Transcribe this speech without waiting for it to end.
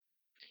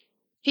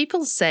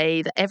People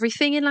say that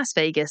everything in Las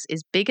Vegas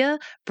is bigger,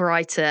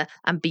 brighter,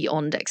 and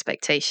beyond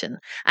expectation.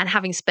 And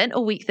having spent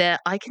a week there,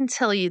 I can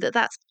tell you that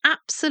that's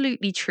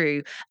absolutely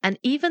true. And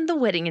even the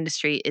wedding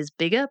industry is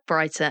bigger,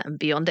 brighter, and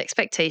beyond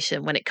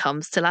expectation when it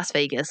comes to Las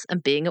Vegas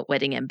and being at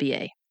Wedding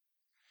MBA.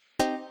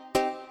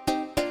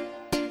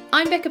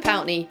 I'm Becca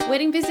Poutney,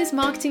 wedding business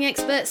marketing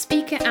expert,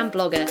 speaker, and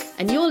blogger,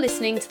 and you're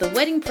listening to the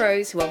Wedding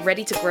Pros Who Are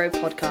Ready to Grow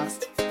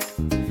podcast.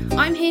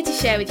 I'm here to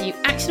share with you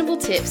actionable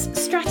tips,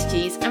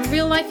 strategies, and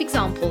real-life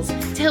examples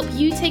to help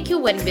you take your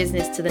wedding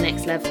business to the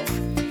next level.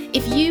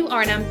 If you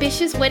are an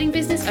ambitious wedding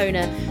business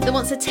owner that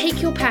wants to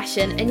take your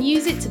passion and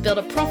use it to build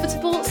a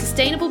profitable,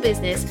 sustainable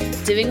business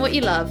doing what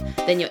you love,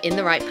 then you're in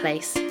the right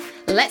place.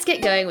 Let's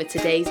get going with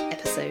today's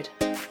episode.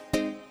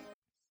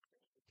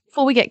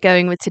 Before we get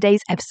going with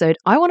today's episode,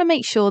 I want to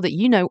make sure that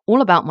you know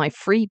all about my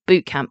free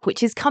bootcamp,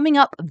 which is coming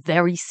up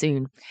very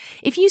soon.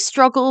 If you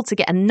struggle to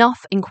get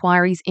enough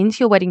inquiries into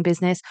your wedding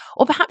business,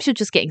 or perhaps you're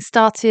just getting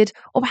started,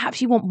 or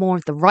perhaps you want more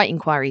of the right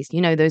inquiries,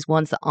 those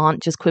ones that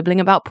aren't just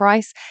quibbling about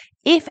price,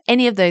 if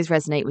any of those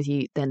resonate with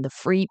you, then the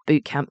free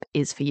bootcamp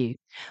is for you.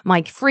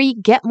 My free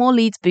Get More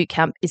Leads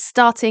bootcamp is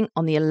starting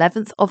on the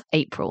 11th of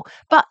April,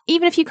 but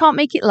even if you can't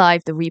make it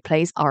live, the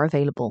replays are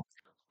available.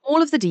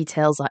 All of the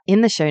details are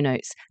in the show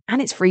notes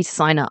and it's free to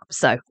sign up.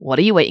 So what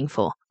are you waiting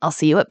for? I'll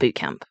see you at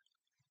bootcamp.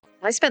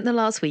 I spent the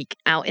last week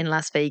out in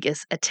Las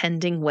Vegas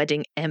attending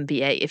Wedding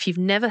MBA. If you've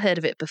never heard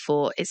of it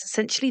before, it's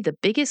essentially the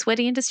biggest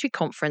wedding industry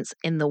conference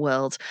in the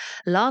world.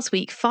 Last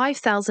week,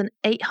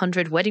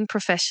 5,800 wedding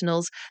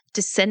professionals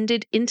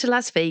descended into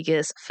Las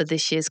Vegas for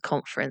this year's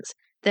conference.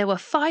 There were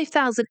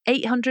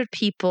 5,800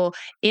 people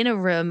in a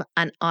room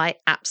and I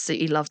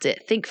absolutely loved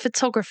it. Think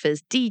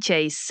photographers,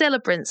 DJs,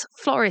 celebrants,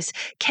 florists,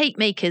 cake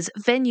makers,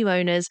 venue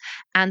owners,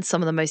 and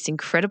some of the most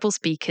incredible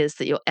speakers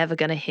that you're ever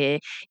going to hear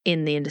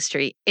in the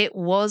industry. It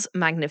was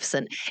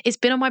magnificent. It's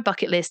been on my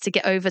bucket list to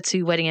get over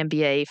to Wedding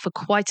MBA for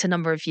quite a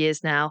number of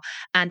years now,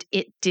 and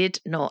it did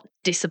not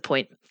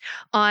disappoint.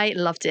 I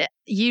loved it.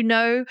 You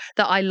know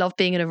that I love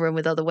being in a room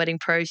with other wedding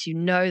pros. You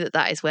know that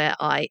that is where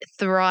I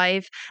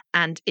thrive,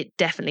 and it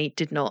definitely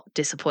did not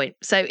disappoint.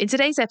 So in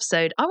today's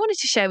episode, I wanted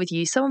to share with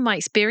you some of my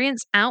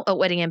experience out at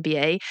Wedding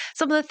MBA,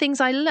 some of the things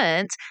I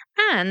learned,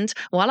 and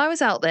while I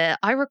was out there,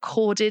 I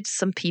recorded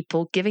some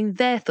people giving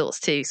their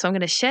thoughts too. So I'm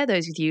going to share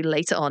those with you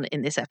later on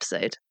in this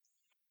episode.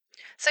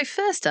 So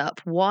first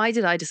up, why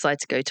did I decide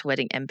to go to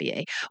Wedding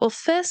MBA? Well,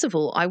 first of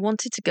all, I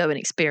wanted to go and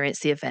experience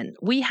the event.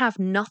 We have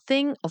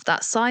nothing of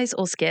that size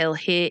or scale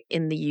here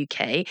in the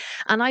UK,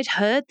 and I'd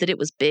heard that it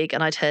was big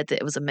and I'd heard that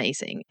it was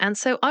amazing. And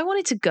so I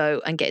wanted to go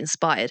and get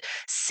inspired,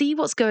 see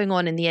what's going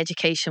on in the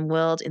education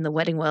world, in the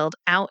wedding world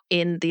out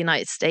in the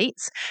United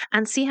States,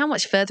 and see how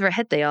much further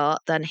ahead they are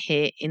than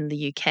here in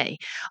the UK.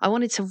 I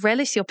wanted to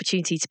relish the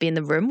opportunity to be in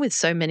the room with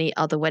so many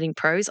other wedding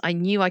pros. I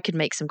knew I could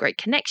make some great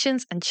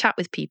connections and chat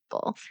with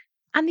people.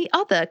 And the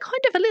other,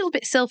 kind of a little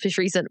bit selfish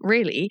reason,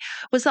 really,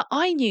 was that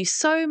I knew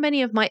so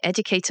many of my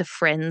educator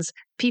friends,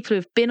 people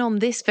who've been on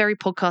this very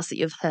podcast that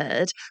you've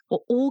heard, were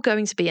all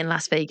going to be in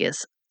Las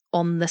Vegas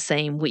on the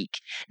same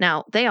week.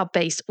 Now, they are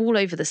based all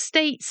over the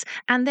States,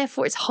 and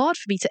therefore it's hard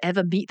for me to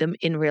ever meet them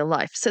in real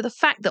life. So the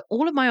fact that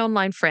all of my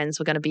online friends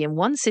were going to be in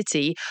one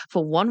city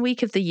for 1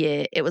 week of the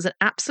year, it was an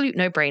absolute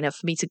no-brainer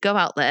for me to go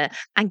out there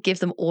and give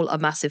them all a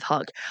massive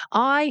hug.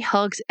 I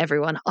hugged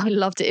everyone. I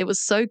loved it. It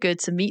was so good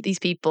to meet these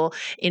people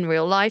in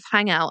real life,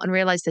 hang out, and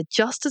realize they're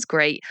just as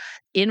great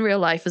in real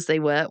life as they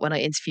were when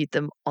I interviewed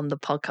them on the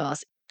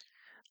podcast.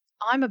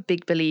 I'm a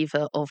big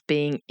believer of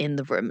being in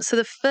the room. So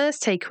the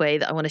first takeaway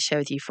that I want to share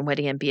with you from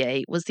Wedding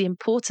MBA was the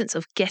importance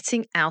of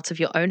getting out of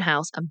your own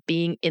house and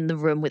being in the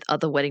room with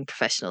other wedding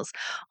professionals.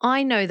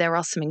 I know there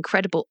are some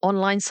incredible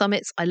online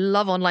summits. I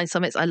love online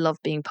summits. I love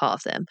being part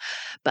of them.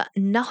 But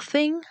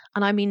nothing,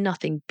 and I mean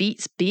nothing,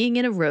 beats being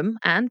in a room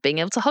and being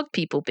able to hug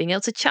people, being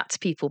able to chat to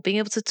people, being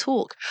able to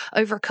talk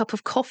over a cup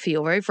of coffee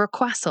or over a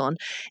croissant.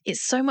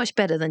 It's so much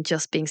better than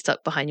just being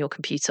stuck behind your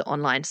computer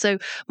online. So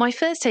my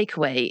first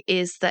takeaway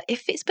is that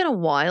if it's been a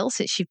while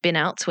since you've been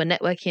out to a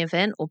networking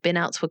event or been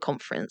out to a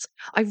conference,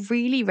 I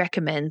really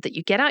recommend that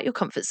you get out your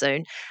comfort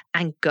zone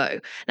and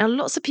go. Now,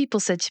 lots of people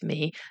said to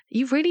me, are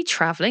you really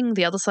traveling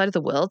the other side of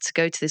the world to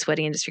go to this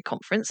wedding industry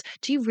conference?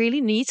 Do you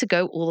really need to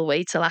go all the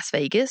way to Las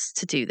Vegas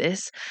to do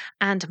this?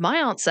 And my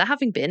answer,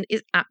 having been,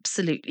 is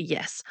absolutely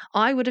yes.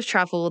 I would have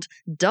traveled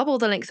double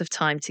the length of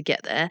time to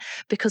get there,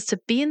 because to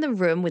be in the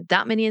room with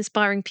that many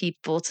inspiring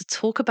people to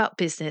talk about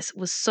business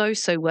was so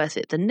worth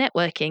it. The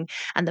networking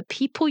and the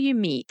people you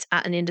meet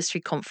at an industry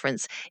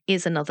conference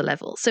is another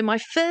level. So my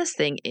first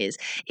thing is,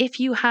 if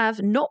you have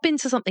not been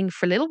to something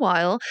for a little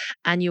while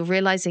and you're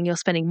realizing you're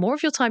spending more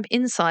of your time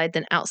inside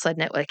than outside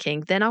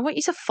networking, then I want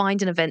you to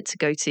find an event to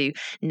go to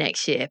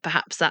next year.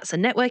 Perhaps that's a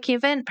networking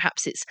event,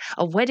 perhaps it's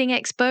a wedding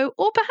expo,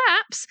 or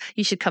perhaps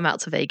you should come out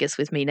to Vegas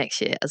with me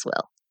next year as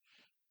well.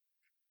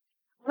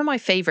 One of my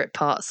favorite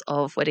parts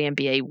of Wedding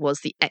MBA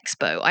was the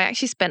expo. I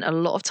actually spent a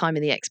lot of time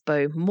in the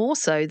expo, more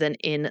so than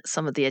in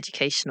some of the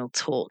educational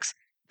talks.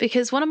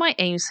 Because one of my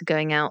aims for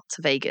going out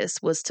to Vegas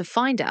was to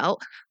find out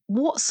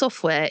what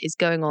software is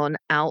going on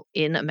out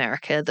in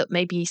America that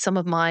maybe some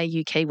of my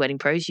UK wedding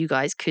pros, you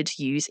guys could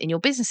use in your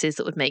businesses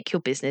that would make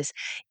your business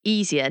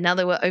easier. Now,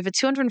 there were over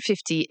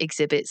 250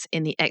 exhibits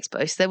in the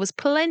expo, so there was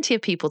plenty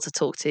of people to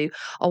talk to,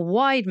 a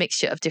wide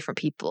mixture of different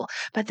people,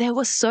 but there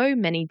were so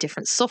many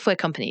different software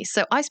companies.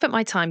 So I spent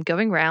my time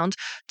going around,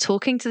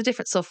 talking to the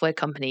different software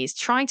companies,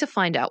 trying to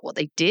find out what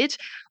they did,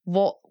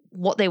 what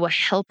they were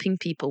helping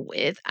people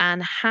with,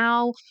 and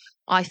how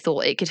I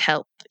thought it could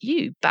help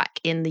you back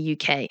in the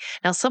UK.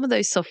 Now, some of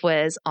those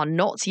softwares are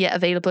not yet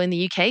available in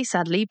the UK,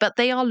 sadly, but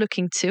they are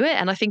looking to it.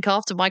 And I think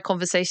after my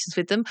conversations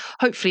with them,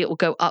 hopefully it will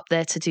go up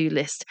their to-do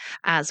list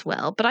as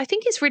well. But I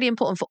think it's really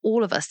important for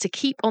all of us to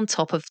keep on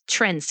top of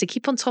trends, to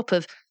keep on top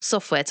of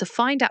software, to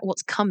find out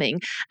what's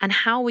coming and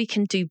how we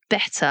can do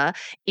better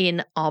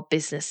in our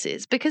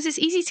businesses. Because it's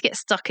easy to get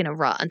stuck in a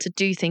rut and to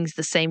do things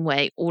the same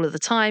way all of the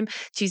time,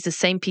 to use the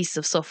same pieces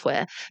of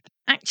software.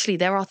 Actually,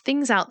 there are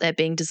things out there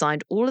being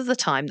designed all of the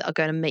time that are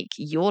going to make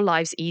your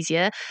lives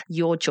easier,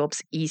 your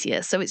jobs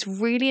easier. So it's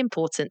really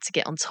important to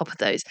get on top of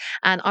those.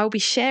 And I'll be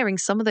sharing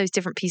some of those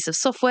different pieces of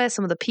software,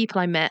 some of the people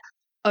I met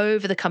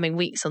over the coming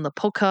weeks on the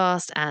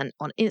podcast and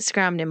on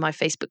Instagram and in my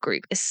Facebook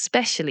group,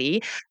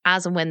 especially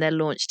as and when they're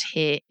launched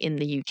here in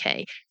the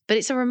UK. But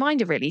it's a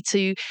reminder really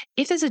to,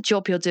 if there's a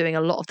job you're doing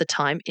a lot of the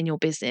time in your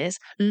business,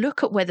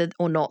 look at whether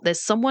or not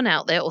there's someone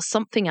out there or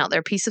something out there,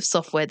 a piece of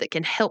software that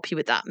can help you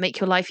with that, make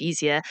your life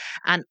easier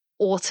and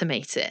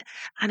automate it.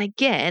 And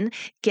again,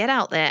 get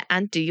out there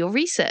and do your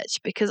research,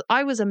 because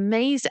I was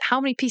amazed at how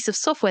many pieces of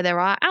software there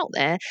are out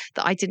there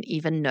that I didn't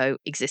even know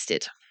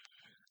existed.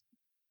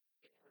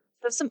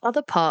 There's some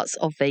other parts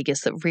of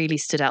Vegas that really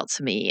stood out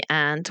to me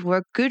and were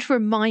a good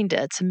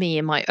reminder to me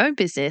in my own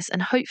business,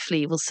 and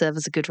hopefully will serve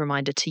as a good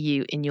reminder to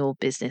you in your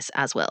business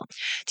as well.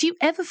 Do you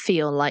ever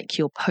feel like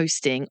you're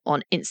posting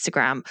on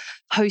Instagram,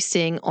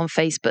 posting on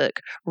Facebook,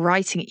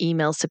 writing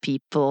emails to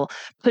people,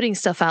 putting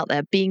stuff out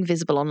there, being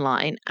visible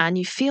online, and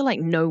you feel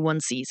like no one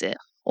sees it?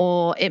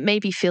 Or it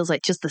maybe feels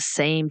like just the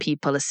same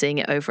people are seeing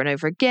it over and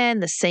over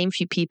again. The same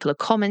few people are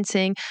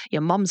commenting.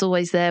 Your mum's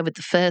always there with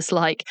the first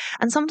like.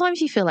 And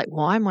sometimes you feel like,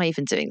 why am I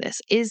even doing this?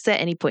 Is there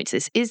any point to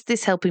this? Is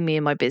this helping me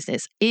in my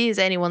business? Is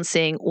anyone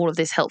seeing all of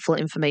this helpful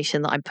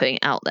information that I'm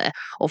putting out there?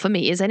 Or for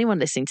me, is anyone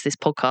listening to this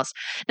podcast?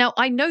 Now,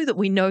 I know that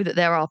we know that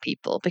there are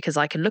people, because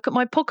I can look at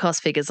my podcast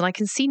figures and I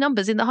can see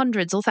numbers in the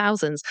hundreds or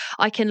thousands.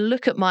 I can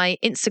look at my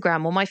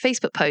Instagram or my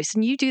Facebook posts,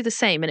 and you do the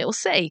same, and it will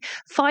say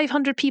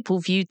 500 people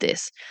viewed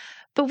this.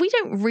 But we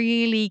don't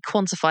really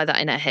quantify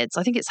that in our heads.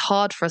 I think it's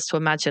hard for us to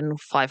imagine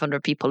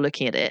 500 people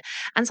looking at it.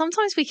 And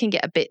sometimes we can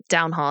get a bit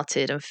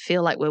downhearted and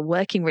feel like we're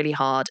working really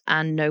hard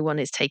and no one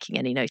is taking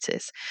any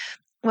notice.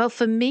 Well,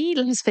 for me,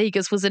 Las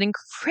Vegas was an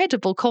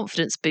incredible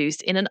confidence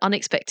boost in an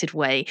unexpected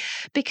way,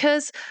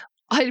 because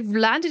I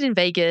landed in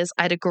Vegas.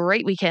 I had a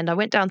great weekend. I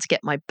went down to get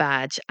my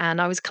badge and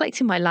I was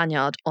collecting my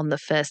lanyard on the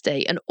first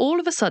day. And all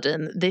of a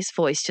sudden, this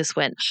voice just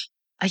went,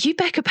 "Are you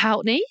Becca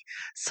Poutney?"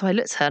 So I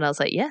looked at her and I was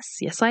like, yes,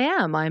 I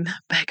am. I'm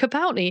Becca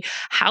Poutney.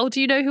 How do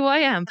you know who I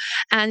am?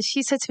 And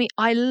she said to me,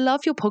 "I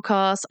love your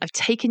podcast. I've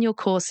taken your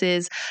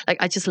courses. Like,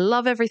 I just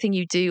love everything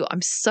you do.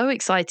 I'm so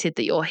excited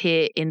that you're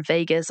here in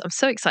Vegas. I'm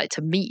so excited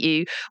to meet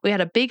you." We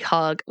had a big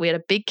hug. We had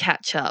a big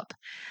catch up.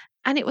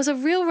 And it was a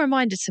real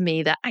reminder to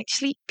me that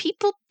actually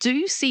people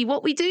do see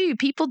what we do.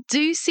 People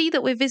do see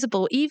that we're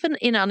visible, even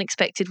in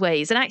unexpected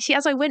ways. And actually,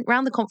 as I went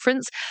around the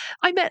conference,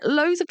 I met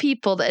loads of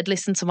people that had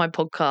listened to my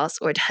podcast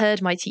or had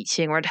heard my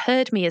teaching or had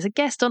heard me as a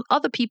guest on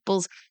other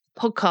people's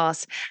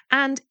podcasts.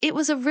 And it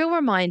was a real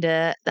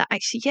reminder that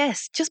actually,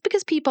 yes, just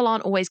because people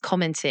aren't always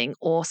commenting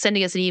or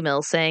sending us an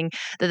email saying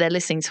that they're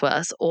listening to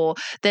us, or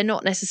they're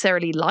not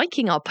necessarily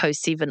liking our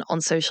posts even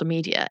on social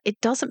media, it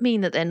doesn't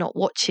mean that they're not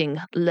watching,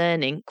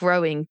 learning,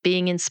 growing,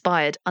 being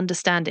inspired,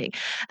 understanding.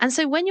 And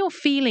so when you're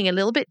feeling a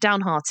little bit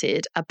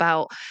downhearted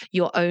about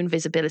your own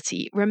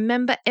visibility,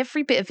 remember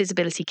every bit of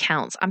visibility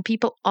counts, and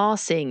people are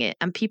seeing it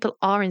and people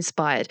are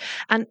inspired.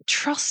 And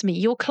trust me,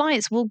 your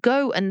clients will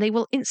go and they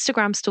will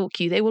Instagram stalk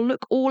you. They will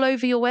look all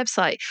over your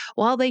website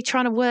while they're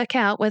trying to work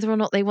out whether or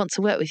not they want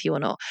to work with you or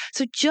not.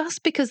 So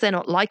just because they're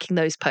not liking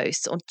those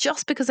posts or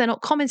just because they're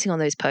not commenting on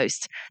those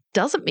posts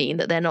doesn't mean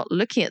that they're not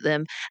looking at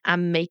them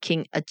and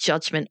making a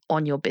judgment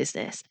on your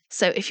business.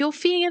 So if you're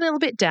feeling a little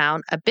bit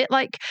down, a bit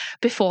like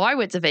before I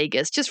went to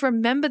Vegas, just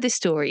remember this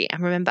story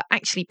and remember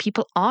actually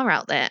people are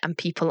out there and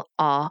people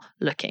are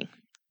looking.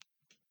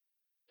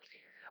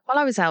 While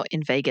I was out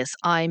in Vegas,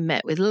 I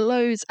met with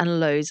loads and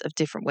loads of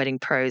different wedding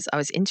pros. I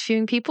was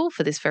interviewing people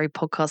for this very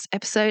podcast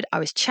episode. I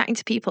was chatting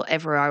to people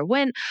everywhere I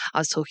went. I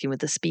was talking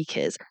with the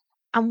speakers.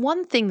 And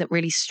one thing that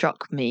really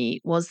struck me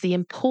was the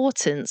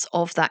importance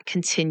of that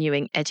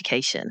continuing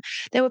education.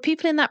 There were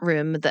people in that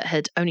room that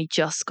had only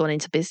just gone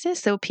into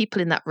business. There were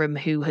people in that room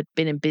who had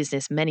been in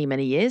business many,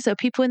 many years. There were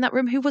people in that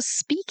room who were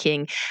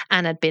speaking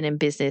and had been in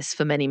business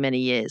for many, many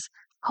years.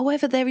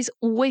 However, there is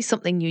always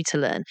something new to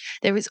learn.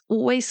 There is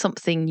always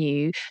something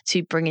new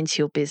to bring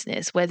into your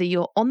business. Whether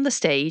you're on the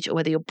stage or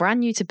whether you're brand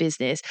new to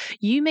business,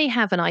 you may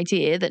have an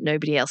idea that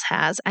nobody else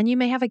has, and you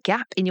may have a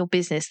gap in your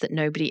business that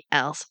nobody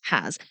else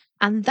has.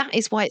 And that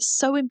is why it's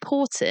so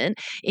important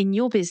in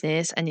your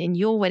business and in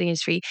your wedding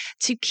industry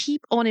to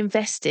keep on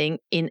investing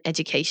in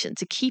education,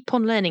 to keep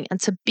on learning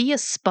and to be a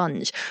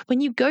sponge.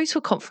 When you go to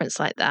a conference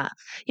like that,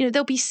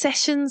 there'll be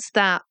sessions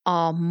that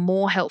are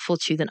more helpful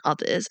to you than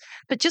others.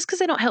 But just because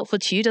they're not helpful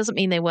to you doesn't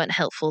mean they weren't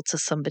helpful to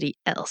somebody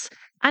else.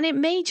 And it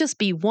may just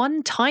be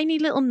one tiny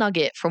little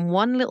nugget from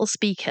one little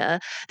speaker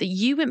that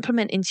you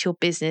implement into your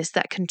business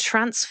that can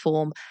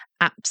transform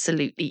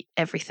absolutely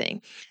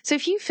everything. So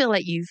if you feel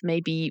like you've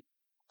maybe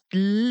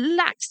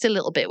laxed a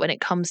little bit when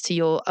it comes to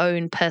your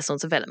own personal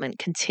development,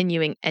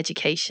 continuing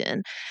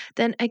education,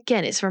 then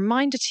again, it's a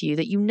reminder to you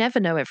that you never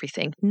know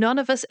everything. None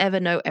of us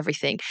ever know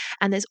everything,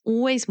 and there's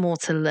always more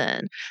to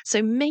learn.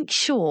 So make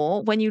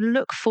sure when you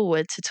look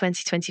forward to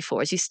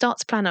 2024, as you start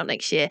to plan out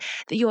next year,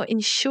 that you're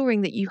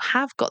ensuring that you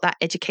have got that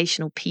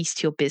educational piece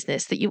to your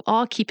business, that you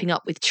are keeping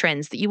up with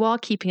trends, that you are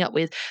keeping up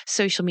with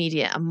social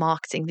media and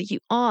marketing, that you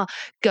are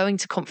going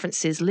to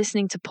conferences,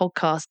 listening to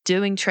podcasts,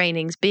 doing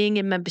trainings, being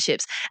in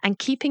memberships, and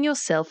keeping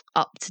yourself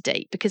up to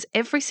date, because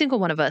every single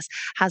one of us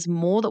has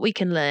more that we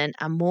can learn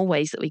and more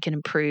ways that we can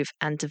improve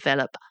and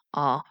develop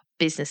our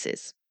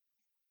businesses.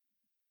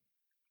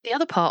 The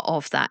other part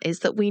of that is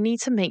that we need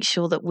to make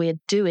sure that we're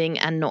doing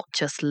and not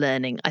just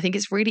learning. I think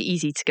it's really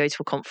easy to go to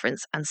a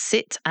conference and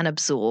sit and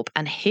absorb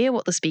and hear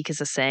what the speakers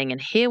are saying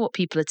and hear what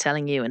people are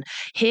telling you and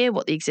hear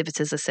what the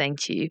exhibitors are saying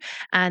to you,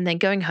 and then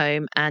going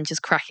home and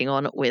just cracking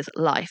on with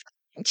life.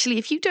 Actually,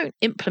 if you don't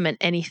implement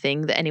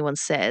anything that anyone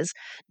says,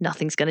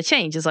 nothing's going to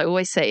change. As I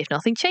always say, if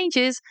nothing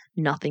changes,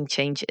 nothing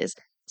changes.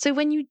 So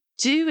when you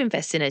do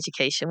invest in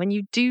education, when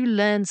you do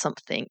learn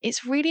something,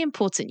 it's really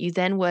important you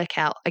then work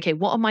out, okay,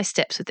 what are my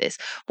steps with this?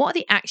 What are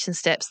the action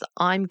steps that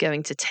I'm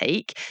going to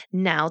take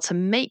now to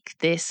make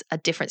this a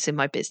difference in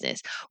my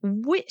business?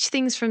 Which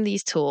things from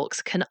these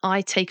talks can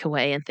I take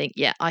away and think,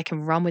 yeah, I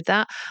can run with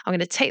that. I'm going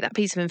to take that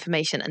piece of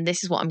information and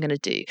this is what I'm going to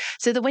do.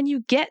 So that when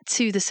you get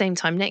to the same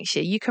time next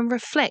year, you can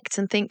reflect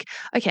and think,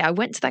 okay, I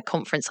went to that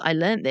conference, I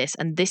learned this,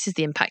 and this is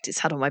the impact it's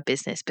had on my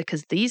business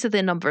because these are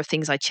the number of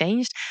things I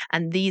changed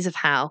and these are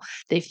how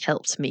they've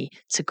helped me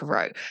to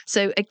grow.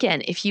 So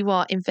again, if you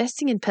are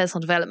investing in personal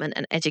development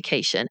and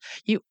education,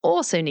 you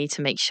also need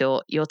to make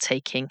sure you're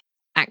taking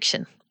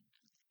action.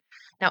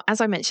 Now,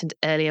 as I mentioned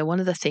earlier, one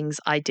of the things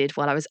I did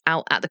while I was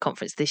out at the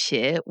conference this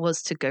year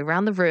was to go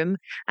around the room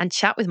and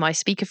chat with my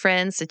speaker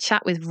friends, to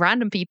chat with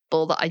random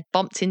people that I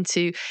bumped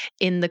into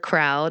in the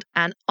crowd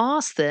and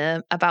ask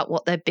them about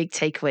what their big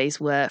takeaways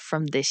were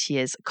from this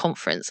year's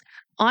conference.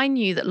 I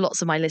knew that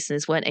lots of my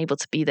listeners weren't able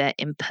to be there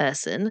in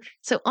person.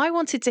 So I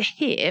wanted to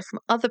hear from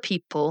other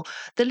people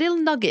the little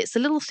nuggets, the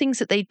little things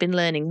that they'd been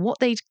learning, what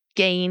they'd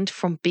gained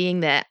from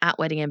being there at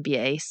Wedding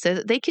MBA so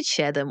that they could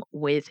share them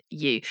with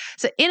you.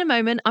 So in a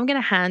moment, I'm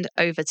going to hand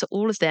over to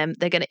all of them.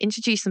 They're going to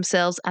introduce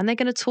themselves and they're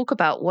going to talk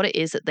about what it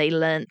is that they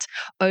learnt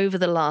over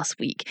the last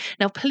week.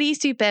 Now, please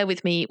do bear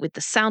with me with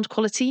the sound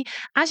quality.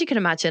 As you can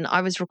imagine,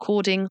 I was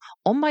recording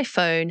on my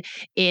phone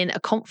in a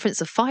conference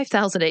of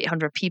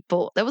 5,800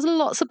 people. There was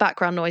lots of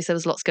background noise. There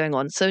was lots going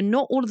on. So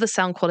not all of the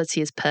sound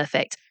quality is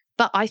perfect.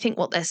 But I think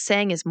what they're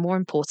saying is more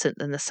important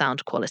than the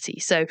sound quality.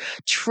 So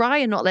try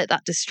and not let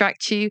that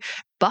distract you.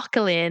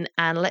 Buckle in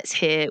and let's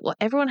hear what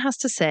everyone has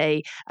to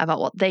say about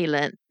what they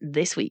learned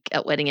this week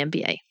at Wedding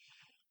MBA.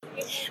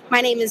 My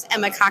name is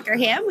Emma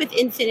Cockerham with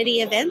Infinity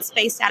Events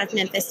based out of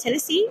Memphis,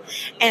 Tennessee.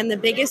 And the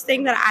biggest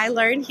thing that I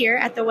learned here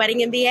at the Wedding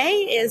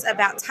MBA is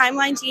about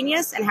timeline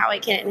genius and how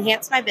it can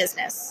enhance my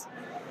business.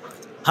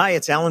 Hi,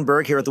 it's Alan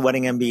Berg here at the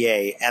Wedding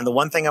MBA. And the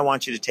one thing I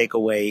want you to take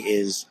away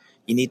is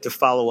you need to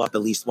follow up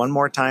at least one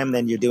more time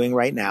than you're doing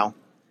right now.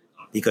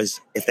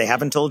 Because if they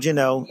haven't told you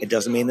no, it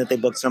doesn't mean that they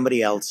booked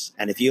somebody else.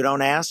 And if you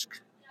don't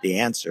ask, the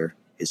answer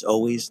is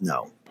always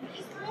no.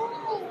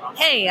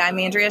 Hey, I'm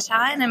Andrea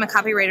Cha, and I'm a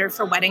copywriter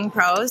for Wedding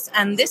Pros.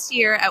 And this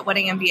year at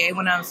Wedding MBA,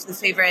 one of the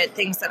favorite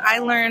things that I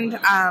learned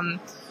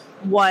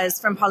was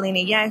from Paulina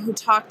Ye, who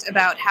talked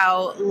about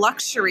how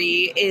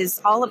luxury is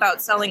all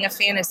about selling a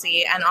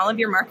fantasy, and all of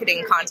your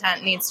marketing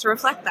content needs to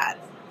reflect that.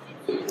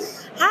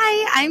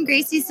 Hi, I'm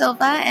Gracie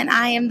Silva, and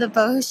I am the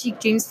Boho Chic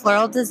Dreams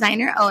floral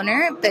designer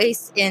owner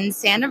based in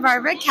Santa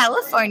Barbara,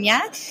 California.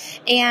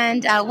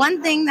 And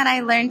one thing that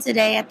I learned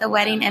today at the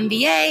Wedding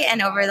MBA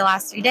and over the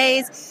last 3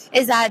 days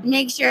is that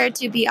make sure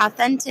to be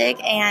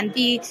authentic and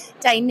be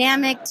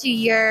dynamic to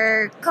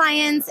your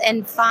clients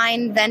and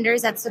find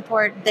vendors that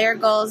support their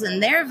goals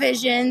and their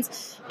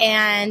visions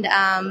and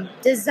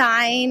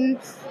design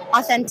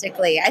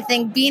authentically. I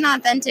think being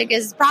authentic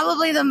is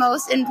probably the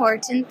most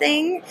important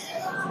thing.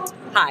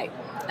 Hi,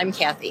 I'm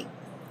Kathy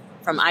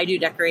from I Do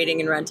Decorating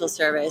and Rental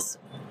Service,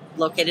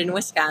 located in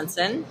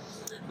Wisconsin.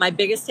 My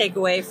biggest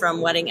takeaway from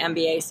Wedding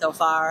MBA so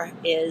far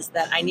is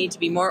that I need to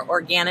be more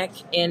organic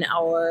in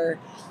our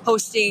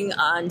posting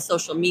on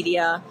social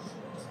media,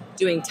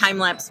 doing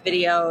time-lapse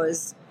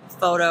videos,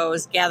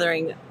 photos,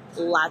 gathering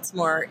lots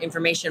more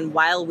information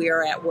while we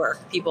are at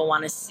work. People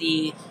want to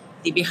see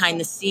the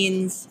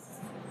behind-the-scenes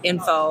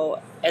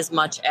info as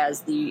much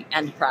as the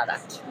end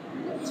product.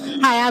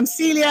 Hi, I'm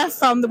Celia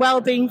from the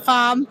Wellbeing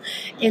Farm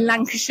in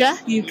Lancashire,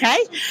 UK,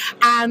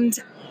 and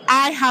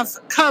I have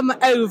come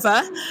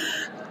over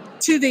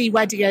to the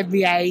Wedding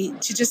MBA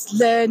to just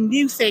learn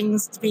new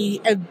things, to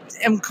be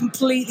I'm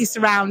completely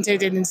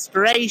surrounded in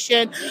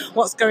inspiration,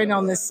 what's going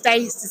on in the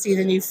States, to see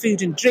the new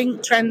food and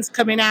drink trends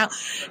coming out.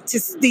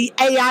 The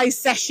AI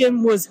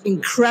session was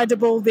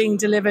incredible, being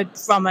delivered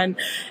from an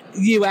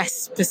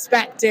US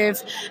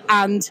perspective,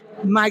 and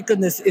my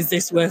goodness, is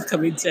this worth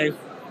coming to?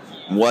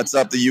 What's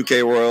up, the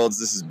UK worlds?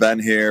 This is Ben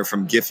here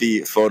from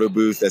Giphy Photo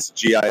Booth. That's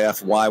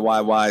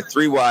GIFYYY,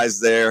 3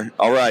 Y's there.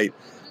 All right.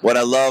 What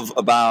I love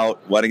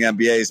about Wedding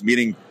MBA is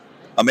meeting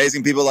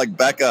amazing people like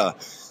Becca.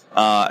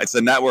 It's the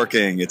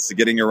networking. It's the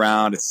getting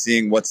around. It's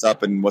seeing what's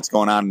up and what's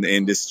going on in the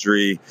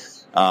industry.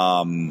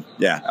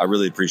 I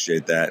really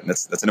appreciate that. And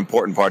that's an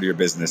important part of your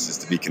business, is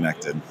to be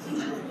connected.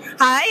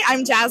 Hi,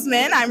 I'm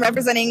Jasmine. I'm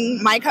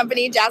representing my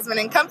company,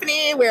 Jasmine &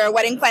 Company. We're a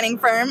wedding planning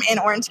firm in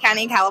Orange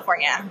County,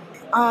 California.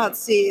 Let's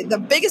see. The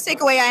biggest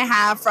takeaway I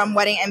have from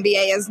Wedding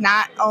MBA is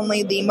not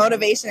only the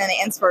motivation and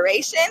the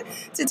inspiration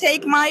to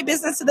take my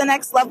business to the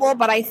next level,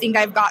 but I think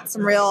I've got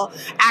some real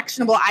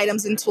actionable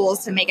items and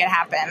tools to make it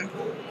happen.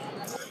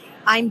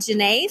 I'm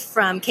Janae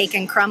from Cake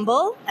and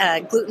Crumble,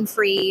 a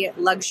gluten-free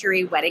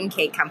luxury wedding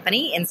cake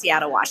company in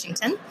Seattle,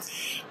 Washington.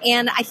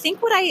 And I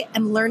think what I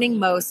am learning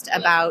most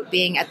about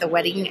being at the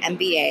Wedding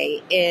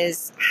MBA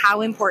is how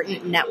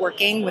important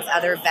networking with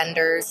other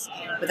vendors,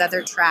 with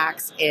other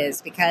tracks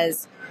is,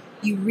 because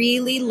you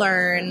really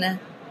learn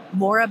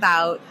more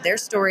about their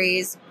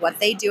stories, what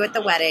they do at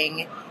the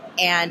wedding,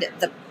 and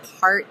the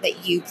part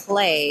that you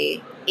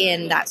play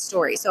in that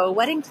story. So a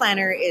wedding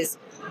planner is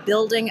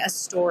building a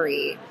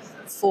story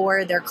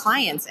for their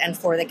clients and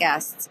for the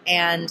guests,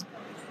 and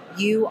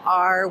you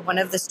are one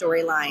of the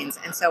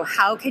storylines. And so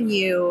how can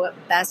you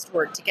best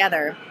work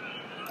together?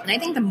 And I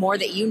think the more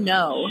that you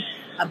know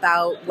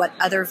about what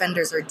other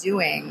vendors are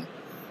doing,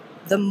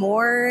 the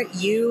more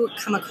you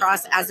come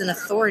across as an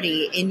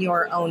authority in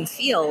your own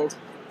field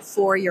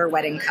for your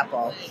wedding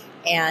couple.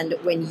 And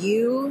when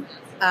you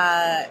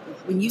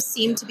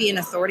seem to be an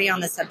authority on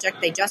the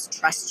subject, they just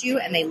trust you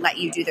and they let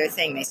you do their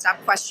thing. They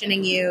stop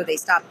questioning you. They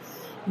stop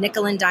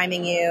nickel and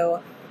diming you,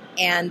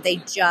 and they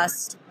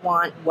just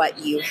want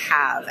what you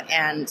have.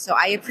 And so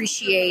I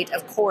appreciate,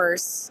 of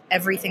course,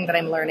 everything that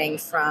I'm learning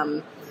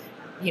from,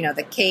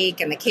 the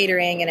cake and the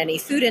catering and any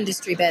food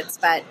industry bits,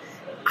 but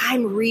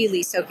I'm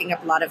really soaking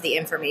up a lot of the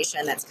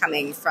information that's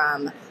coming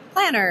from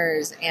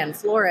planners and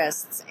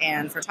florists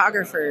and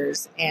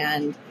photographers,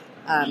 and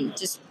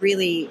just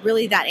really,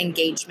 really that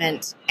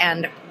engagement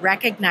and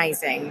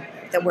recognizing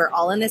that we're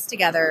all in this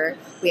together.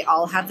 We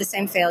all have the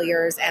same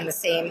failures and the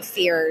same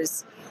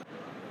fears.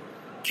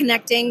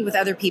 Connecting with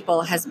other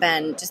people has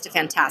been just a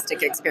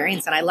fantastic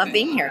experience, and I love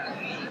being here.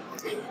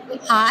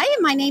 Hi,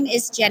 my name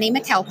is Jenny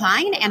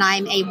McAlpine, and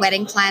I'm a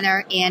wedding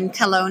planner in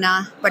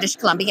Kelowna, British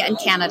Columbia in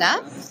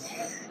Canada.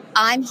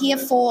 I'm here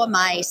for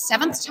my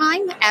 7th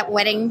time at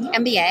Wedding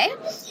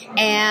MBA,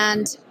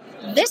 and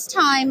this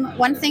time,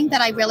 one thing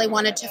that I really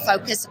wanted to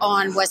focus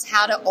on was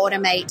how to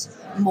automate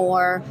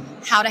more,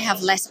 how to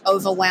have less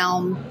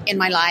overwhelm in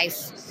my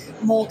life,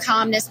 more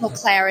calmness, more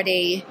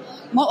clarity,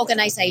 more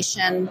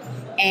organization,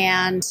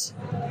 and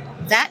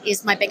that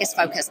is my biggest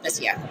focus this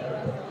year.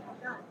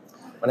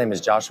 My name is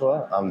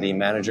Joshua. I'm the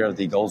manager of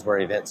the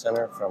Goldsboro Event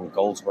Center from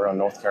Goldsboro,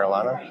 North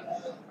Carolina.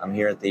 I'm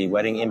here at the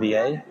Wedding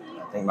MBA.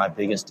 I think my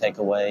biggest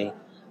takeaway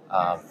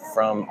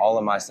from all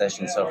of my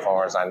sessions so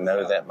far is I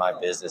know that my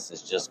business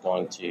is just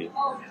going to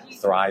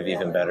thrive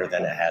even better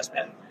than it has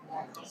been.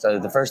 So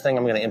the first thing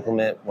I'm going to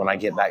implement when I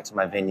get back to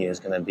my venue is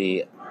going to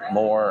be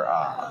more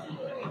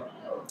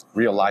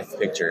real life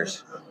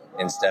pictures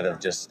instead of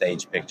just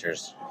stage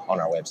pictures on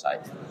our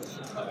website.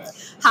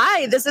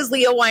 Hi, this is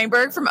Leah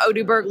Weinberg from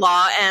Oduberg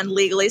Law and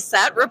Legally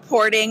Set,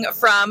 reporting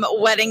from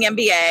Wedding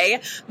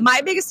MBA.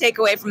 My biggest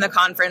takeaway from the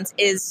conference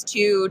is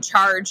to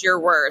charge your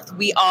worth.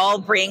 We all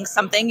bring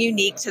something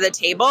unique to the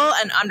table,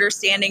 and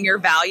understanding your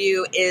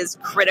value is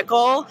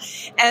critical.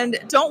 And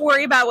don't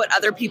worry about what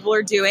other people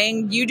are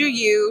doing. You do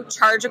you,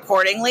 charge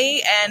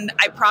accordingly, and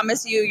I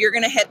promise you, you're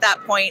going to hit that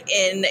point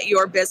in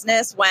your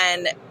business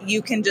when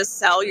you can just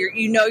sell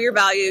your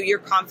value, you're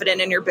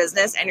confident in your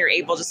business, and you're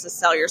able just to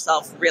sell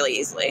yourself really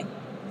easily.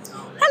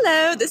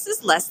 Hello, this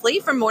is Leslie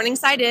from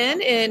Morningside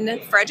Inn in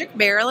Frederick,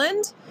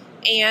 Maryland.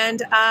 And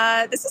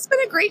this has been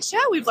a great show.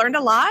 We've learned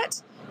a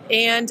lot.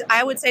 And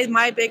I would say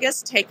my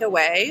biggest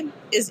takeaway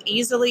is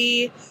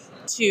easily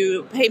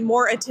to pay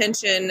more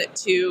attention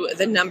to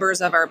the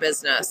numbers of our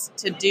business,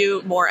 to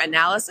do more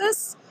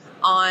analysis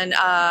on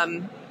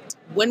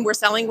when we're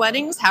selling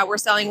weddings, how we're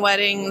selling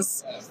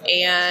weddings,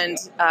 and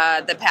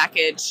the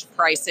package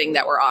pricing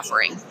that we're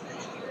offering.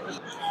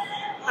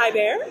 Hi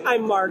there,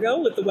 I'm Margot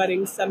with the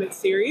Wedding Summit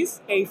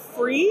Series, a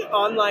free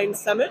online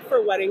summit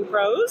for wedding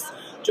pros.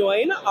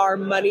 Join our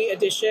Money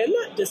Edition,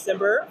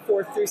 December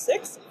 4th through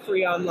 6th,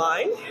 free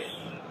online.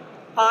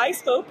 I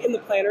spoke in the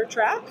planner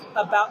track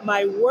about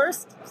my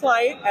worst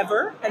client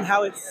ever and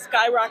how it's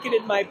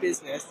skyrocketed my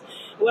business.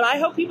 What I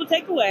hope people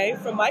take away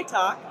from my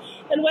talk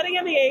and Wedding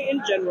MBA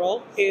in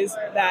general is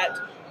that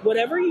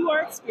whatever you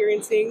are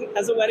experiencing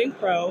as a wedding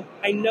pro,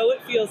 I know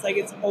it feels like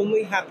it's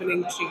only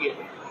happening to you,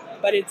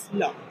 but it's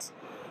not.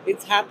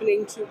 It's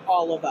happening to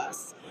all of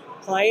us.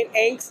 Client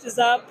angst is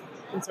up.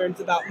 Concerns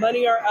about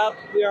money are up.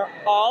 We are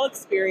all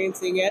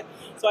experiencing it.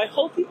 So I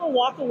hope people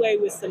walk away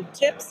with some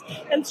tips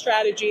and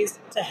strategies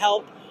to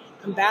help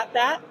combat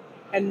that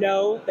and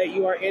know that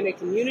you are in a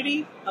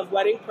community of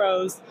wedding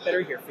pros that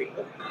are here for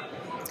you.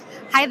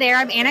 Hi there,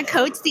 I'm Anna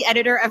Coates, the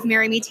editor of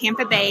Marry Me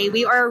Tampa Bay.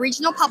 We are a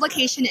regional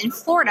publication in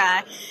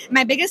Florida.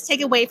 My biggest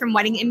takeaway from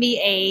Wedding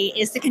MBA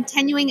is the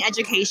continuing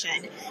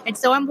education. It's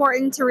so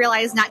important to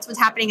realize not just what's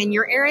happening in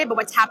your area, but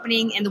what's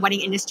happening in the wedding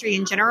industry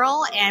in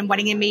general, and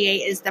Wedding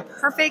MBA is the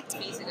perfect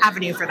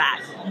avenue for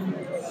that.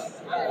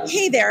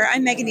 Hey there,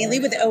 I'm Megan Neely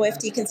with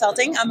OFD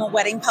Consulting. I'm a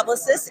wedding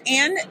publicist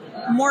and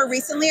more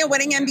recently a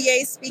Wedding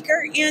MBA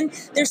speaker. And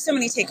there's so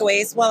many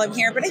takeaways while I'm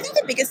here. But I think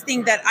the biggest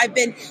thing that I've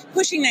been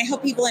pushing and I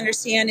hope people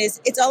understand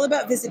is it's all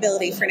about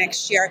visibility for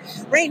next year.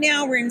 Right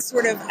now, we're in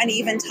sort of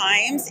uneven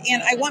times.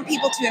 And I want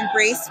people to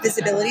embrace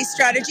visibility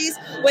strategies,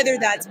 whether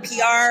that's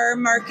PR,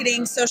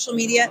 marketing, social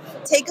media.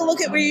 Take a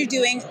look at what you're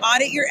doing,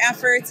 audit your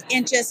efforts,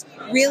 and just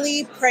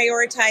really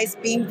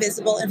prioritize being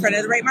visible in front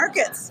of the right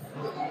markets.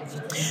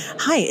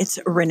 Hi, it's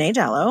Renee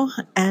Dallo,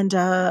 and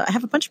I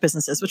have a bunch of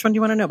businesses. Which one do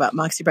you want to know about?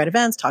 Moxie Bride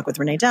Events, Talk with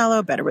Renee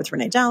Dallo, Better with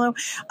Renee Dallo.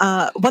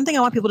 One thing I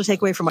want people to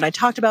take away from what I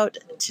talked about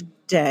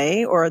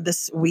today or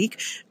this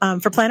week,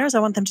 for planners, I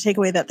want them to take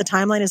away that the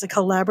timeline is a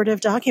collaborative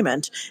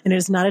document, and it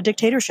is not a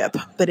dictatorship,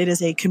 but it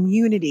is a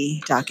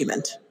community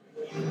document.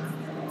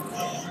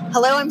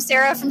 Hello, I'm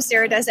Sarah from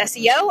Sarah Does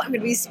SEO. I'm going to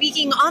be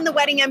speaking on the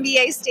Wedding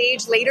MBA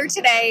stage later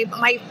today.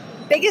 My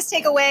biggest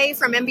takeaway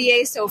from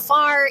MBA so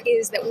far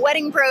is that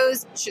wedding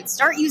pros should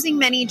start using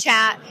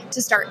ManyChat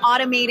to start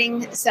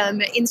automating some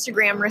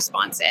Instagram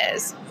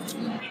responses.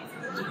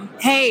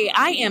 Hey,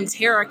 I am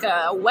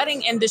Terica, a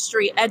wedding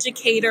industry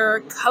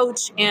educator,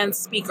 coach, and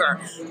speaker.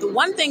 The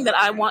one thing that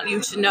I want you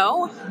to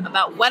know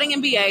about Wedding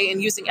MBA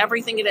and using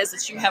everything it is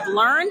that you have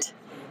learned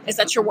is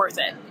that you're worth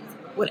it.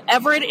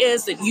 Whatever it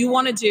is that you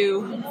want to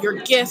do, your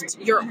gift,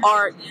 your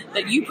art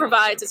that you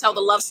provide to tell the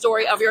love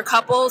story of your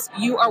couples,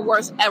 you are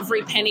worth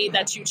every penny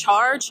that you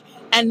charge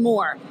and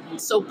more.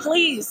 So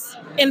please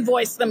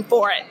invoice them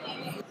for it.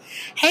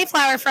 Hey,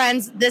 flower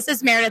friends. This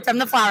is Meredith from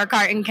the Flower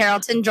Cart in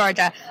Carrollton,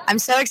 Georgia. I'm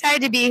so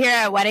excited to be here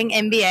at Wedding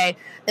MBA.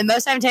 The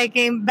most I'm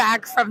taking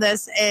back from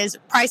this is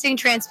pricing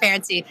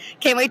transparency.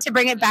 Can't wait to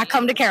bring it back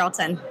home to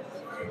Carrollton.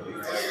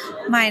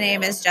 My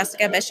name is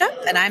Jessica Bishop,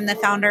 and I'm the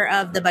founder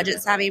of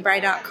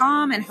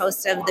thebudgetsavvybride.com and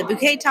host of the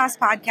Bouquet Toss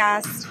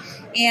podcast.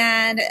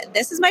 And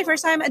this is my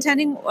first time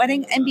attending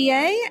Wedding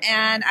MBA,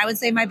 and I would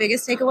say my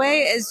biggest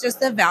takeaway is just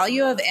the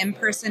value of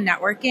in-person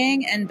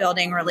networking and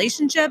building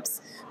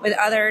relationships with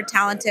other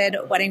talented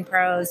wedding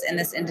pros in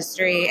this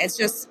industry. It's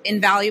just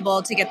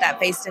invaluable to get that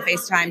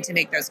face-to-face time to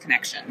make those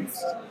connections.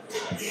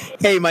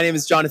 Hey, my name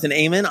is Jonathan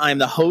Amon. I'm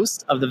the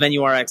host of the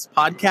Venue RX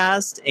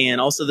podcast and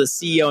also the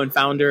CEO and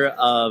founder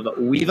of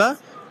WEVA,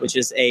 which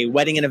is a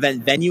wedding and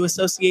event venue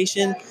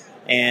association,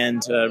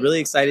 and really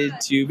excited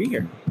to be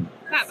here.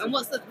 And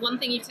what's the one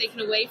thing you've taken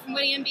away from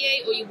Wedding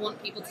MBA or you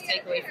want people to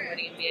take away from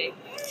Wedding MBA?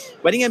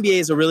 Wedding MBA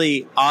is a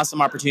really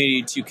awesome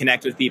opportunity to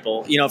connect with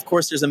people. You know, of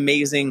course, there's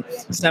amazing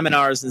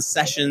seminars and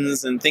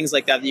sessions and things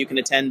like that you can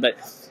attend, but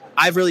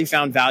I've really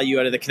found value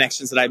out of the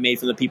connections that I've made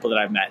from the people that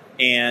I've met.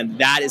 And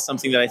that is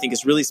something that I think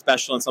is really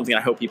special and something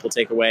I hope people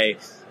take away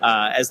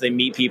as they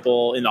meet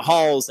people in the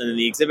halls and in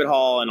the exhibit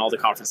hall and all the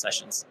conference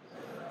sessions.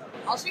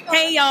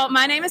 Hey y'all,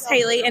 my name is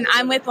Haley and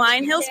I'm with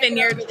Lion Hills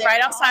Vineyard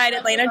right outside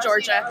Atlanta,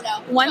 Georgia.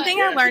 One thing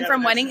I learned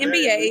from Wedding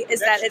MBA is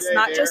that it's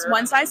not just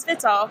one size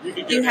fits all.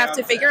 You have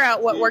to figure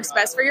out what works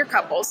best for your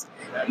couples.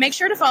 Make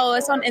sure to follow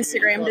us on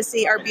Instagram to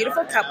see our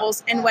beautiful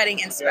couples and wedding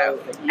inspo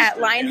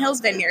at Lion Hills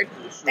Vineyard.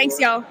 Thanks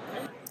y'all.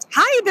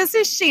 Hi, this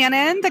is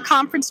Shannon, the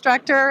conference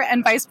director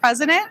and vice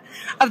president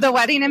of the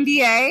Wedding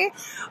MBA.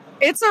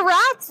 It's a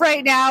wrap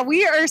right now.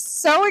 We are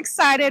so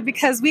excited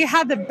because we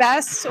had the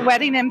best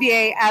Wedding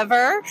MBA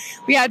ever.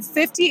 We had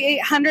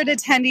 5,800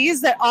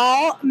 attendees that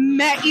all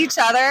met each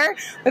other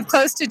with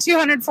close to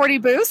 240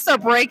 booths. So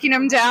breaking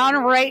them down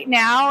right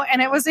now,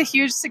 and it was a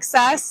huge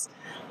success.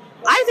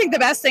 I think the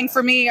best thing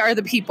for me are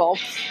the people.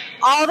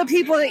 All the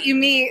people that you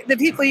meet, the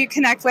people you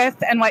connect with,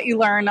 and what you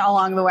learn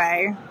along the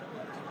way.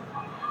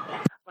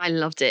 I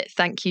loved it.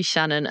 Thank you,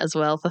 Shannon, as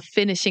well, for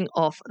finishing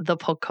off the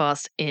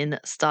podcast in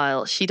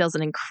style. She does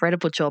an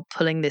incredible job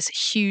pulling this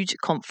huge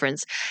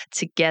conference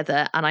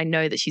together, and I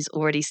know that she's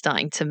already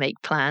starting to make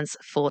plans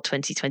for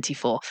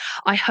 2024.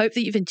 I hope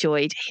that you've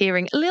enjoyed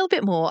hearing a little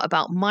bit more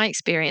about my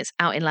experience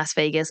out in Las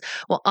Vegas,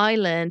 what I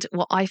learned,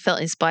 what I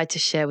felt inspired to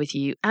share with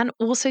you, and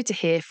also to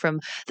hear from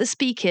the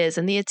speakers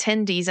and the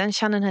attendees and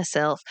Shannon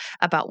herself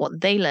about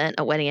what they learned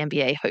at Wedding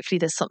MBA. Hopefully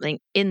there's something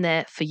in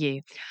there for you.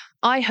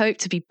 I hope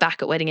to be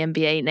back at Wedding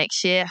MBA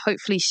next year,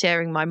 hopefully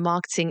sharing my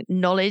marketing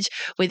knowledge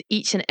with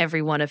each and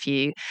every one of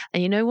you.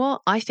 And you know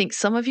what? I think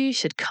some of you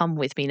should come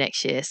with me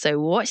next year. So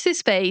watch this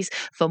space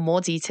for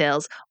more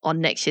details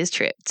on next year's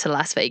trip to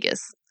Las Vegas.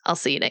 I'll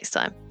see you next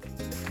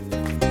time.